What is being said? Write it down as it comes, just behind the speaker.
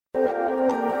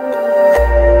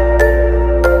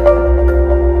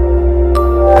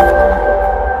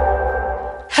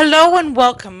Hello and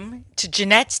welcome to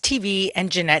Jeanette's TV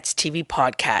and Jeanette's TV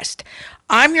podcast.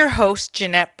 I'm your host,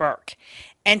 Jeanette Burke,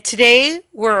 and today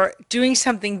we're doing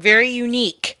something very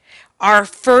unique. Our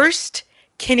first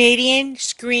Canadian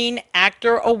Screen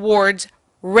Actor Awards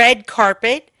red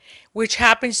carpet, which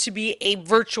happens to be a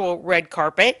virtual red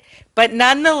carpet, but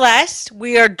nonetheless,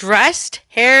 we are dressed,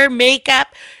 hair, makeup,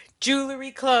 jewelry,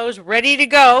 clothes, ready to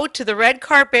go to the red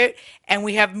carpet, and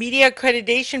we have media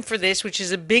accreditation for this, which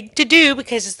is a big to-do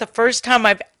because it's the first time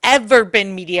I've ever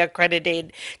been media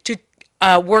accredited to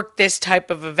work this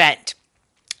type of event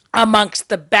amongst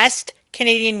the best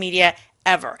Canadian media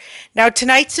ever. Now,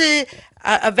 tonight's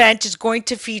event is going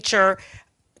to feature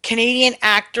Canadian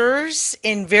actors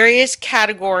in various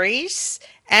categories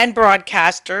and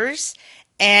broadcasters,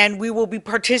 and we will be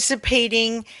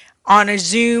participating on a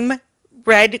Zoom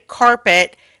red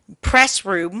carpet press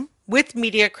room with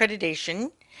media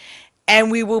accreditation,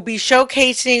 and we will be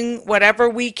showcasing whatever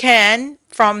we can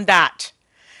from that.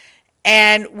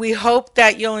 And we hope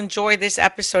that you'll enjoy this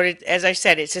episode. As I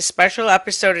said, it's a special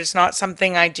episode. It's not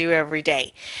something I do every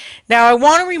day. Now, I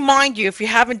want to remind you, if you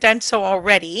haven't done so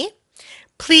already,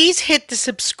 please hit the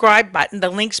subscribe button, the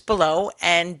links below,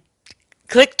 and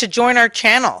click to join our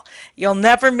channel. You'll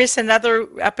never miss another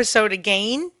episode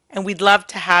again, and we'd love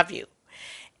to have you.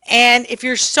 And if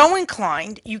you're so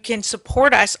inclined, you can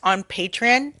support us on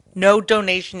Patreon. No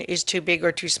donation is too big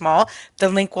or too small. The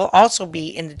link will also be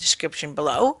in the description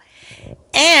below.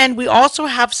 And we also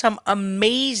have some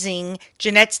amazing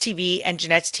Jeanette's TV and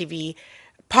Jeanette's TV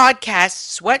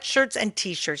podcasts, sweatshirts, and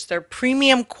t-shirts. They're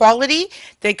premium quality.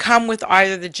 They come with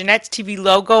either the Jeanette's TV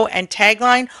logo and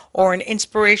tagline or an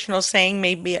inspirational saying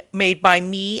made by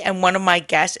me and one of my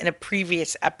guests in a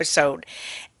previous episode.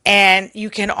 And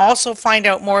you can also find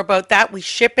out more about that. We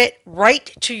ship it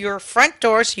right to your front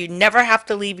door, so you never have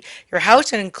to leave your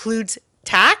house. It includes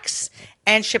tax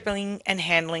and shipping and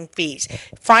handling fees.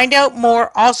 Find out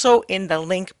more also in the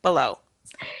link below.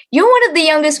 You're one of the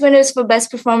youngest winners for Best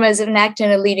Performer as an actor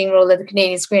in a leading role at the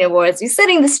Canadian Screen Awards. You're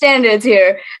setting the standards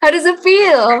here. How does it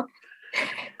feel?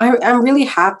 I'm really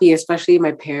happy, especially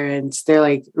my parents. They're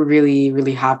like really,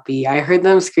 really happy. I heard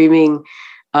them screaming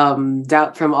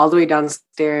down from all the way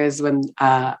downstairs when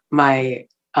my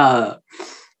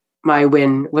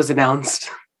win was announced.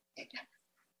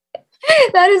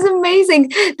 That is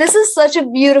amazing. This is such a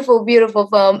beautiful, beautiful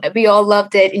film. We all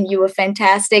loved it and you were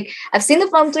fantastic. I've seen the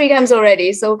film 3 times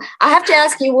already. So I have to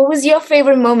ask you, what was your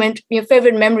favorite moment, your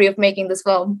favorite memory of making this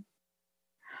film?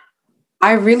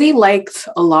 I really liked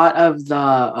a lot of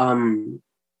the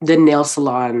nail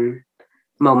salon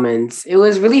moments. It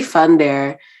was really fun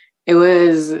there. It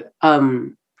was it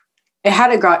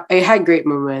had great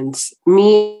moments.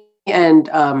 Me and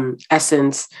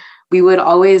Essence, we would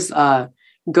always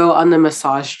go on the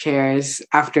massage chairs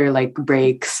after like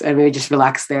breaks, and we would just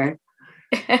relax there.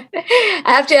 I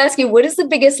have to ask you, what is the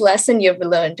biggest lesson you've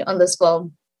learned on this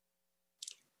film?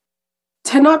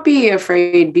 To not be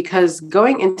afraid, because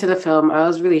going into the film, I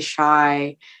was really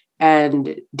shy,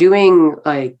 and doing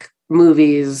like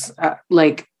movies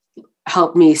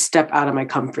helped me step out of my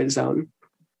comfort zone.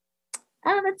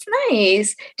 Oh, that's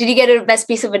nice. Did you get a best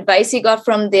piece of advice you got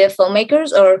from the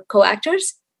filmmakers or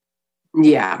co-actors?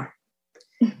 Yeah.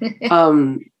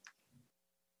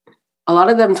 A lot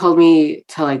of them told me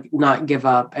to like not give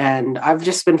up, and I've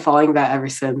just been following that ever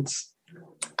since.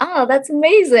 Oh, that's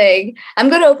amazing. I'm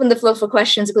going to open the floor for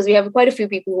questions because we have quite a few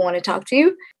people who want to talk to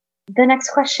you. The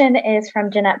next question is from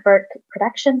Jeanette Burke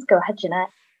Productions. Go ahead, Jeanette.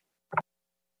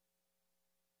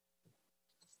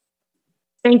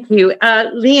 Thank you.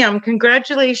 Liam,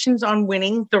 congratulations on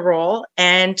winning the role.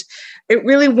 And it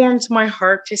really warms my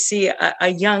heart to see a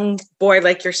young boy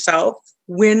like yourself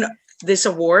win this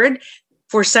award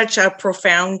for such a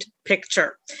profound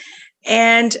picture.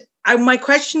 And my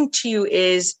question to you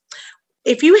is,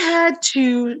 if you had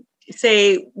to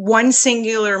say one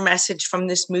singular message from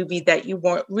this movie that you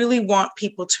really want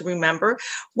people to remember,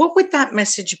 what would that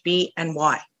message be and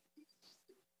why?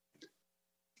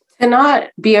 To not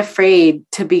be afraid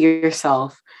to be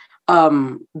yourself.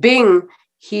 Bing,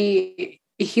 he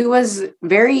was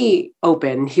very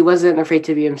open. He wasn't afraid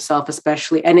to be himself,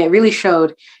 especially, and it really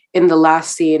showed in the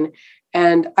last scene.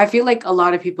 And I feel like a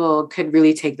lot of people could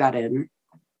really take that in.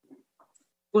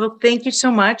 Well, thank you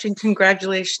so much, and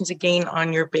congratulations again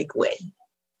on your big win.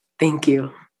 Thank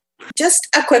you. Just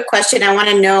a quick question. I want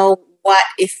to know what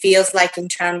it feels like in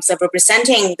terms of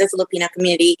representing the Filipino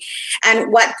community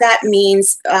and what that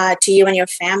means to you and your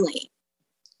family.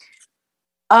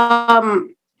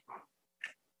 I'm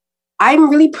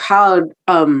really proud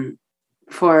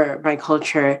for my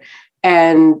culture,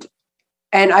 and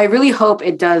I really hope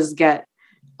it does get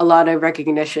a lot of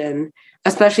recognition,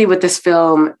 especially with this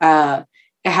film. It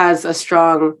has a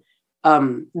strong,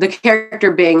 the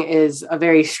character Bing is a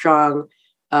very strong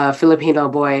Filipino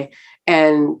boy,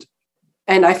 and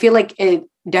I feel like it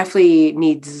definitely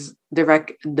needs the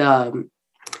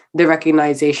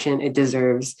recognition it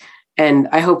deserves. And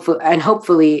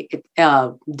hopefully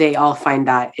they all find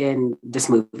that in this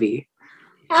movie.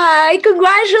 Hi,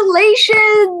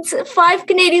 congratulations! 5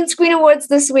 Canadian Screen Awards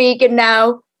this week, and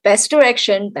now Best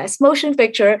Direction, Best Motion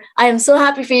Picture. I am so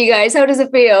happy for you guys. How does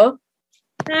it feel?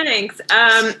 Thanks.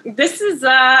 This is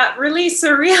really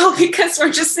surreal because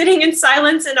we're just sitting in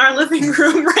silence in our living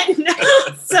room right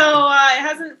now. So it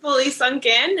hasn't fully sunk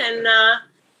in, and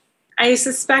I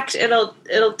suspect it'll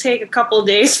take a couple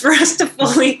days for us to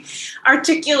fully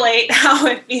articulate how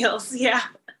it feels. Yeah.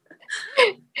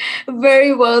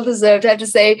 Very well deserved, I have to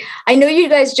say. I know you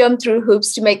guys jumped through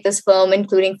hoops to make this film,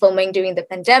 including filming during the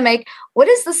pandemic. What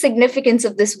is the significance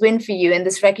of this win for you and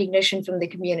this recognition from the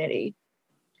community?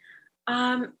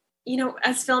 As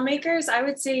filmmakers, I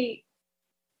would say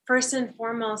first and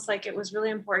foremost, like, it was really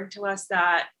important to us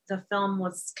that the film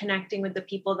was connecting with the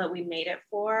people that we made it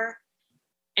for.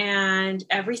 And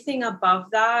everything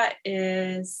above that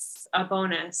is a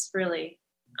bonus, really.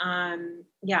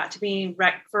 To be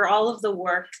for all of the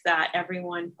work that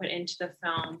everyone put into the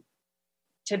film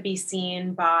to be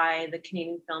seen by the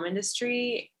Canadian film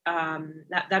industry,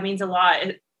 that means a lot.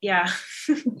 Yeah.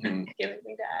 Mm-hmm. Give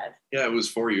anything to add? Yeah, it was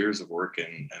 4 years of work,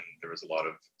 and there was a lot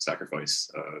of sacrifice.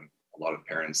 A lot of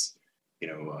parents,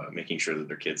 making sure that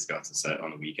their kids got to set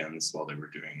on the weekends while they were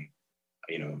doing,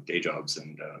 day jobs,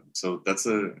 and so that's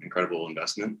an incredible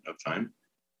investment of time.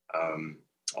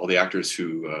 All the actors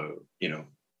who,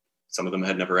 some of them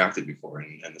had never acted before,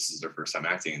 and this is their first time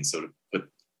acting, and so to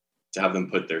have them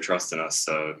put their trust in us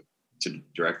to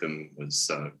direct them was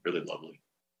really lovely.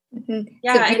 Mm-hmm.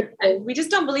 Yeah, and we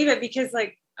just don't believe it because,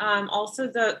 also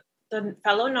the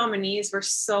fellow nominees were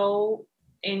so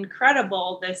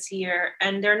incredible this year,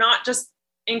 and they're not just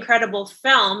incredible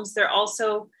films, they're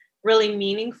also really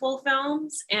meaningful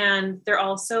films, and they're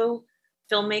also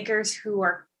filmmakers who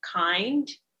are kind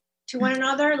to one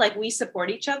another. Like, we support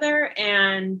each other,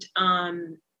 and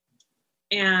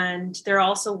they're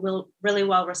also really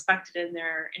well respected in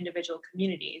their individual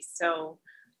communities. So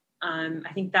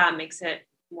I think that makes it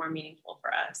more meaningful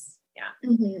for us. Yeah.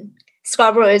 Mm-hmm.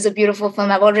 Scarborough is a beautiful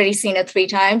film. I've already seen it 3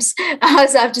 times. So I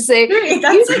have to say,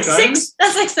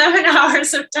 that's like 7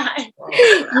 hours of time.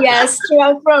 Yes,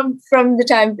 from the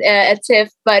time at TIFF.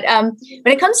 But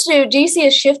when it comes to, do you see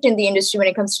a shift in the industry when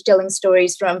it comes to telling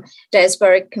stories from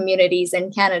diasporic communities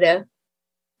in Canada?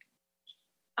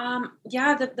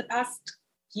 The past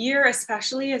year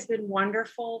especially has been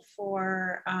wonderful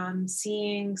for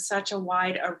seeing such a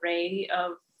wide array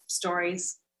of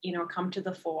stories, come to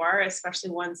the fore, especially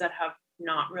ones that have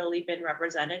not really been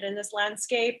represented in this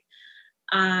landscape.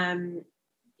 I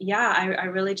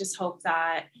really just hope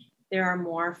that there are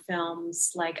more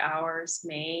films like ours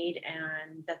made,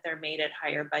 and that they're made at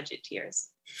higher budget tiers.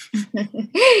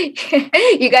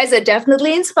 You guys are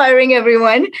definitely inspiring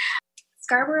everyone.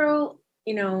 Scarborough,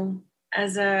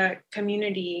 as a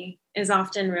community, is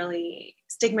often really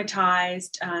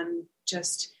stigmatized,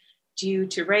 just due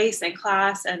to race and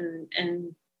class and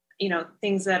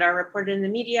things that are reported in the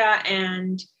media.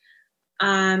 And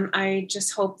I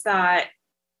just hope that,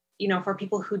 for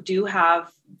people who do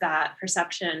have that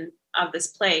perception of this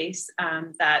place,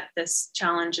 that this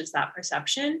challenges that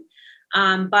perception.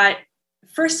 But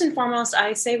first and foremost,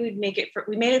 I say we made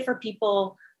it for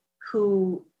people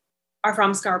who are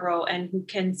from Scarborough and who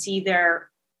can see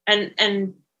their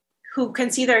who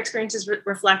can see their experiences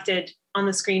reflected on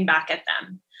the screen back at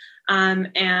them.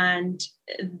 And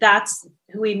that's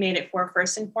who we made it for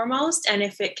first and foremost. And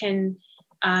if it can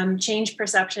change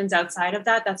perceptions outside of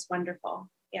that, that's wonderful.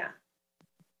 Yeah.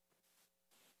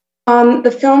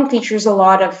 The film features a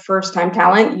lot of first-time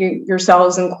talent, you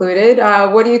yourselves included.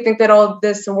 What do you think that all of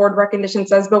this award recognition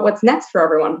says about what's next for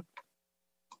everyone?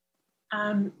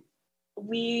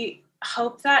 We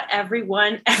hope that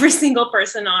every single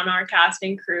person on our cast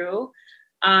and crew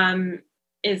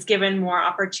is given more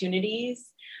opportunities,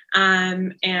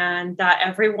 and that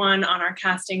everyone on our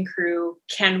cast and crew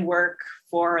can work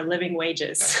for living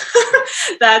wages.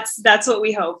 That's what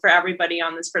we hope for everybody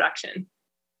on this production.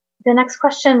 The next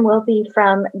question will be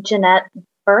from Jeanette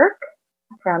Burke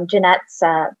from Jeanette's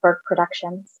Burke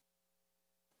Productions.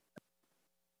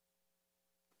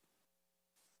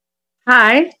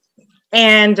 Hi.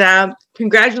 And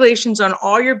congratulations on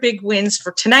all your big wins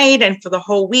for tonight and for the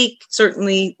whole week.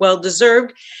 Certainly well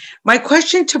deserved. My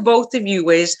question to both of you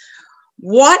is,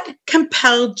 what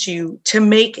compelled you to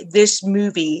make this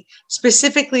movie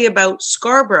specifically about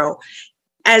Scarborough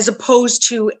as opposed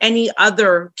to any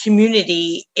other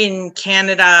community in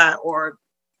Canada or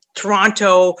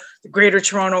Toronto, the Greater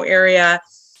Toronto area?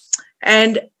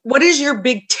 And what is your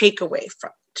big takeaway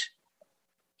from it?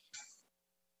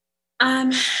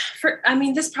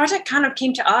 This project kind of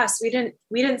came to us. We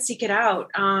didn't seek it out.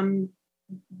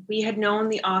 We had known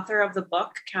the author of the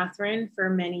book, Catherine, for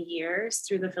many years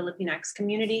through the Filipinx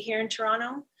community here in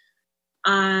Toronto.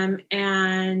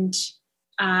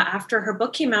 After her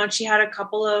book came out, she had a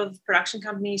couple of production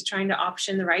companies trying to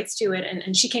option the rights to it,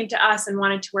 and she came to us and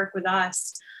wanted to work with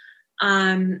us.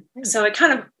 So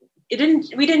we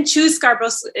didn't choose Scarborough,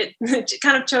 it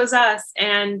kind of chose us.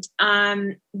 And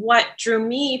what drew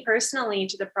me personally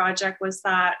to the project was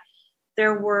that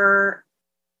there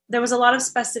was a lot of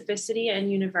specificity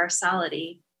and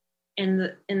universality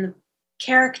in the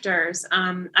characters.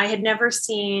 I had never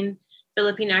seen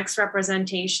Filipinx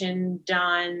representation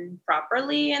done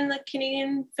properly in the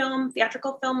Canadian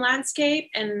theatrical film landscape,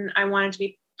 and I wanted to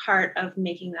be part of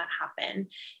making that happen.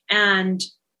 And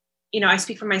I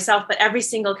speak for myself, but every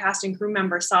single cast and crew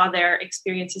member saw their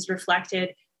experiences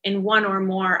reflected in one or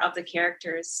more of the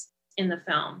characters in the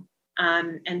film.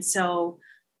 And so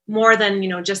more than,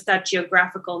 just that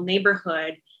geographical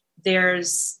neighborhood,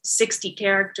 there's 60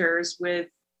 characters with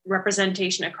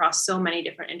representation across so many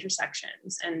different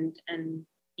intersections. And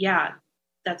yeah,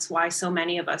 that's why so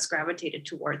many of us gravitated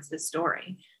towards this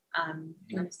story.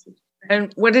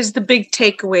 And what is the big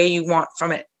takeaway you want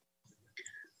from it?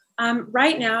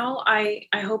 Right now, I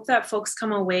hope that folks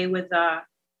come away with a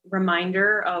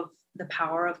reminder of the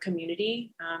power of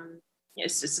community.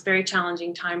 It's a very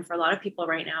challenging time for a lot of people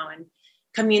right now, and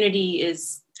community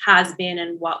has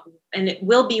been and it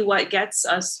will be what gets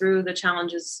us through the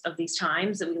challenges of these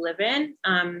times that we live in.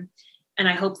 And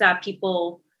I hope that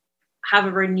people have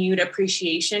a renewed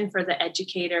appreciation for the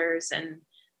educators and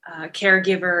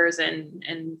caregivers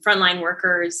and frontline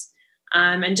workers,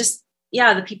 and just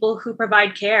the people who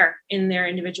provide care in their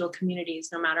individual communities,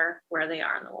 no matter where they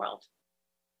are in the world.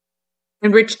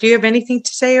 And Rich, do you have anything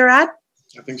to say or add?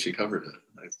 I think she covered it.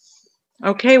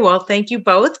 Okay, well, thank you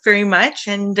both very much.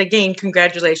 And again,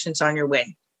 congratulations on your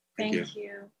win. Thank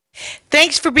you.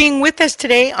 Thanks for being with us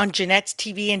today on Jeanette's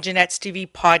TV and Jeanette's TV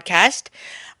podcast.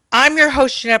 I'm your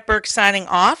host, Jeanette Burke, signing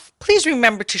off. Please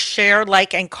remember to share,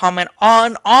 like, and comment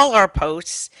on all our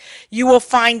posts. You will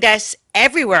find us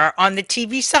everywhere on the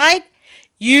TV side: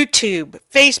 YouTube,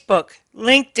 Facebook,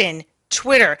 LinkedIn,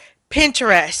 Twitter,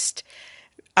 Pinterest,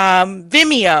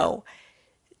 Vimeo,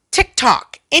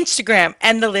 TikTok, Instagram,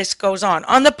 and the list goes on.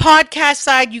 On the podcast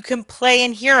side, you can play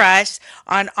and hear us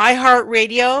on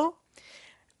iHeartRadio,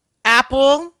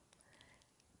 Apple,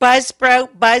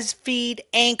 Buzzsprout, BuzzFeed,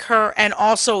 Anchor, and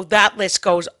also that list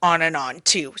goes on and on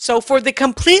too. So for the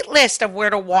complete list of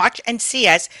where to watch and see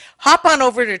us, hop on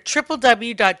over to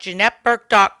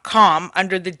www.JeanetteBurke.com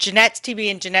under the Jeanette's TV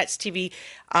and Jeanette's TV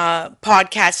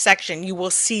podcast section. You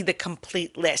will see the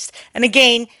complete list. And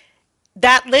again,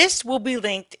 that list will be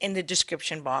linked in the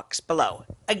description box below.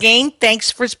 Again, thanks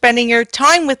for spending your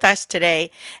time with us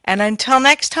today. And until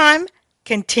next time,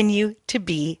 continue to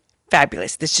be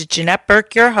fabulous. This is Jeanette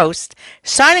Burke, your host,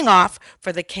 signing off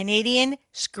for the Canadian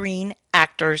Screen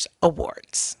Actors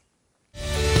Awards.